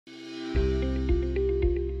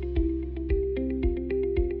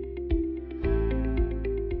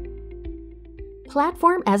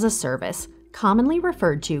Platform as a Service, commonly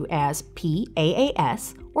referred to as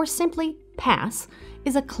PaaS or simply PaaS,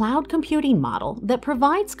 is a cloud computing model that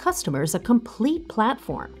provides customers a complete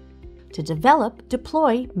platform to develop,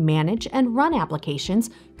 deploy, manage, and run applications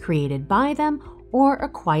created by them or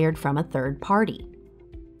acquired from a third party.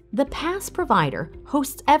 The PaaS provider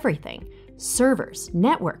hosts everything: servers,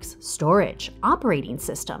 networks, storage, operating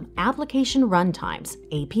system, application runtimes,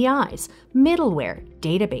 APIs, middleware,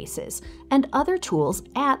 databases, and other tools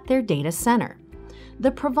at their data center.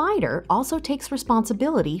 The provider also takes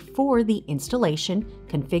responsibility for the installation,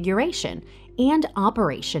 configuration, and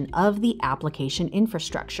operation of the application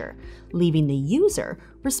infrastructure, leaving the user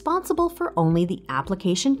responsible for only the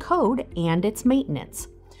application code and its maintenance.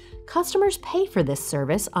 Customers pay for this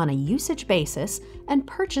service on a usage basis and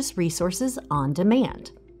purchase resources on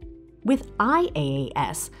demand. With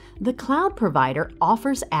IaaS, the cloud provider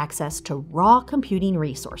offers access to raw computing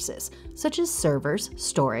resources, such as servers,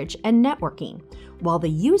 storage, and networking, while the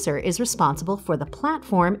user is responsible for the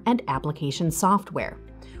platform and application software.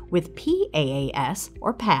 With PaaS,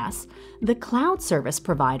 or PaaS, the cloud service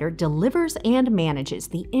provider delivers and manages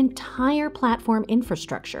the entire platform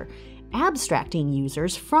infrastructure, abstracting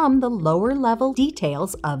users from the lower-level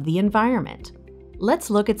details of the environment. Let's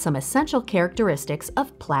look at some essential characteristics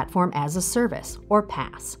of Platform as a Service, or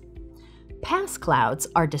PaaS. PaaS clouds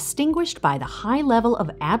are distinguished by the high level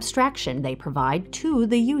of abstraction they provide to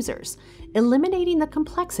the users, eliminating the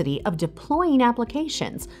complexity of deploying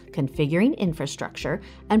applications, configuring infrastructure,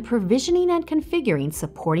 and provisioning and configuring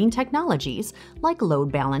supporting technologies like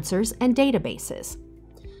load balancers and databases.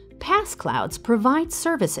 PaaS clouds provide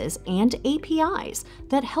services and APIs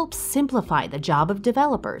that help simplify the job of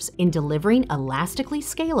developers in delivering elastically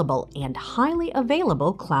scalable and highly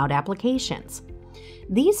available cloud applications.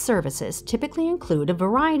 These services typically include a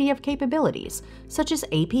variety of capabilities, such as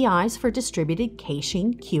APIs for distributed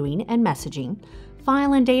caching, queuing, and messaging,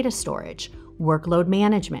 file and data storage, workload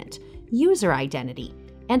management, user identity,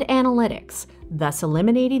 and analytics, thus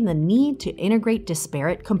eliminating the need to integrate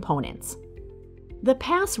disparate components. The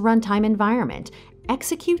PaaS runtime environment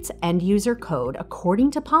executes end-user code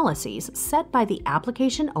according to policies set by the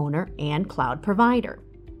application owner and cloud provider.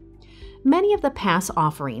 Many of the PaaS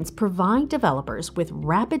offerings provide developers with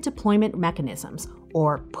rapid deployment mechanisms,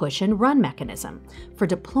 or push-and-run mechanism, for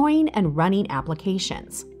deploying and running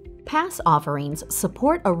applications. PaaS offerings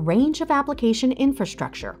support a range of application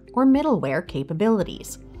infrastructure, or middleware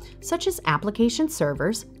capabilities, such as application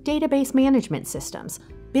servers, database management systems,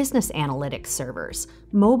 business analytics servers,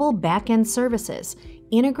 mobile backend services,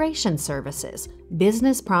 integration services,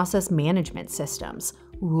 business process management systems,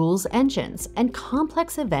 rules engines, and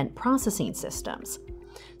complex event processing systems.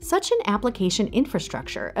 Such an application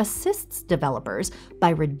infrastructure assists developers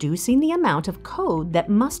by reducing the amount of code that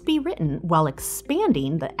must be written while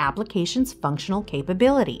expanding the application's functional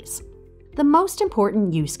capabilities. The most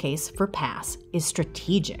important use case for PaaS is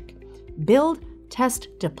strategic. Build, test,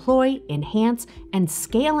 deploy, enhance, and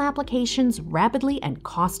scale applications rapidly and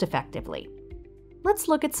cost-effectively. Let's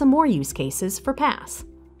look at some more use cases for PaaS.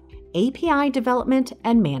 API development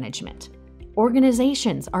and management.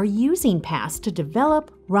 Organizations are using PaaS to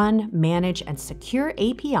develop, run, manage, and secure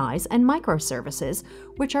APIs and microservices,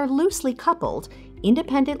 which are loosely coupled,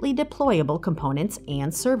 independently deployable components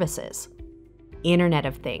and services. Internet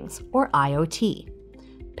of Things, or IoT.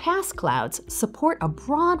 PaaS clouds support a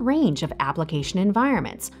broad range of application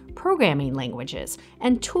environments, programming languages,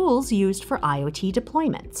 and tools used for IoT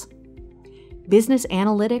deployments. Business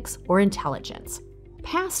analytics or intelligence.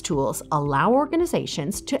 PaaS tools allow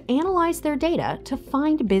organizations to analyze their data to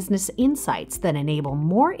find business insights that enable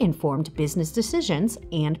more informed business decisions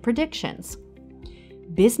and predictions.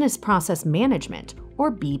 Business process management,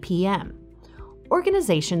 or BPM.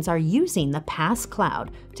 Organizations are using the PaaS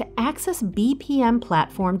cloud to access BPM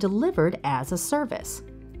platform delivered as a service.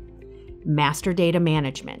 Master data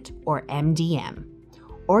management, or MDM.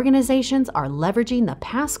 Organizations are leveraging the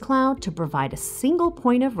PaaS cloud to provide a single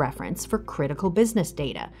point of reference for critical business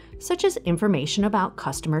data, such as information about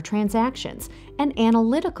customer transactions and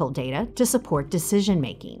analytical data to support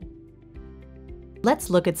decision-making. Let's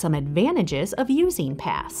look at some advantages of using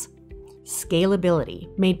PaaS.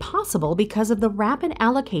 Scalability, made possible because of the rapid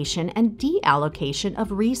allocation and deallocation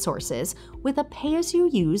of resources with a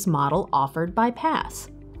pay-as-you-use model offered by PaaS.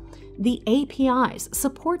 The APIs,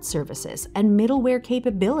 support services, and middleware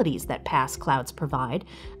capabilities that PaaS clouds provide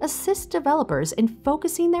assist developers in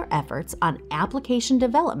focusing their efforts on application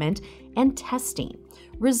development and testing,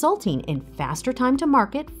 resulting in faster time to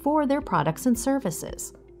market for their products and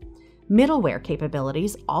services. Middleware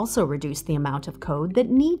capabilities also reduce the amount of code that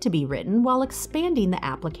need to be written while expanding the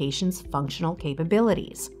application's functional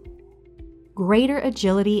capabilities. Greater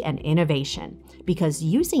agility and innovation, because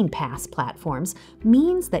using PaaS platforms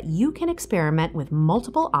means that you can experiment with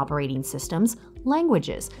multiple operating systems,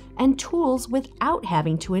 languages, and tools without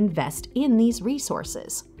having to invest in these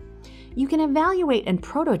resources. You can evaluate and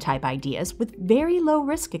prototype ideas with very low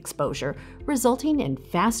risk exposure, resulting in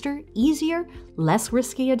faster, easier, less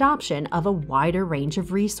risky adoption of a wider range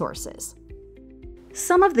of resources.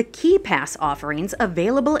 Some of the key PaaS offerings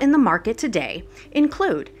available in the market today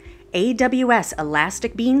include AWS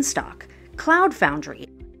Elastic Beanstalk, Cloud Foundry,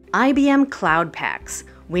 IBM Cloud Paks,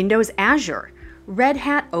 Windows Azure, Red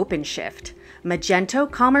Hat OpenShift, Magento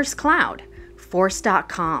Commerce Cloud,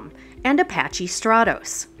 Force.com, and Apache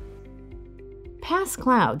Stratos. PaaS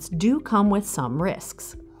clouds do come with some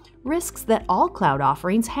risks. Risks that all cloud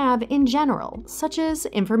offerings have in general, such as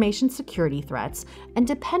information security threats and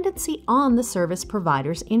dependency on the service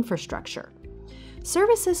provider's infrastructure.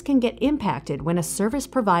 Services can get impacted when a service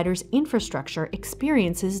provider's infrastructure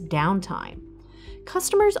experiences downtime.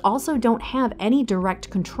 Customers also don't have any direct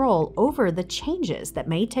control over the changes that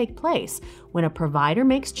may take place when a provider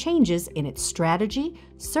makes changes in its strategy,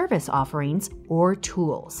 service offerings, or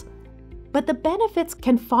tools. But the benefits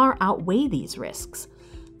can far outweigh these risks.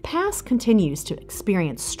 PaaS continues to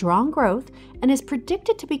experience strong growth and is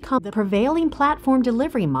predicted to become the prevailing platform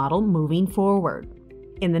delivery model moving forward.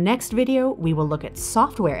 In the next video, we will look at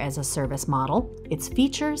software as a service model, its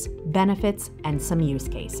features, benefits, and some use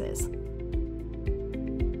cases.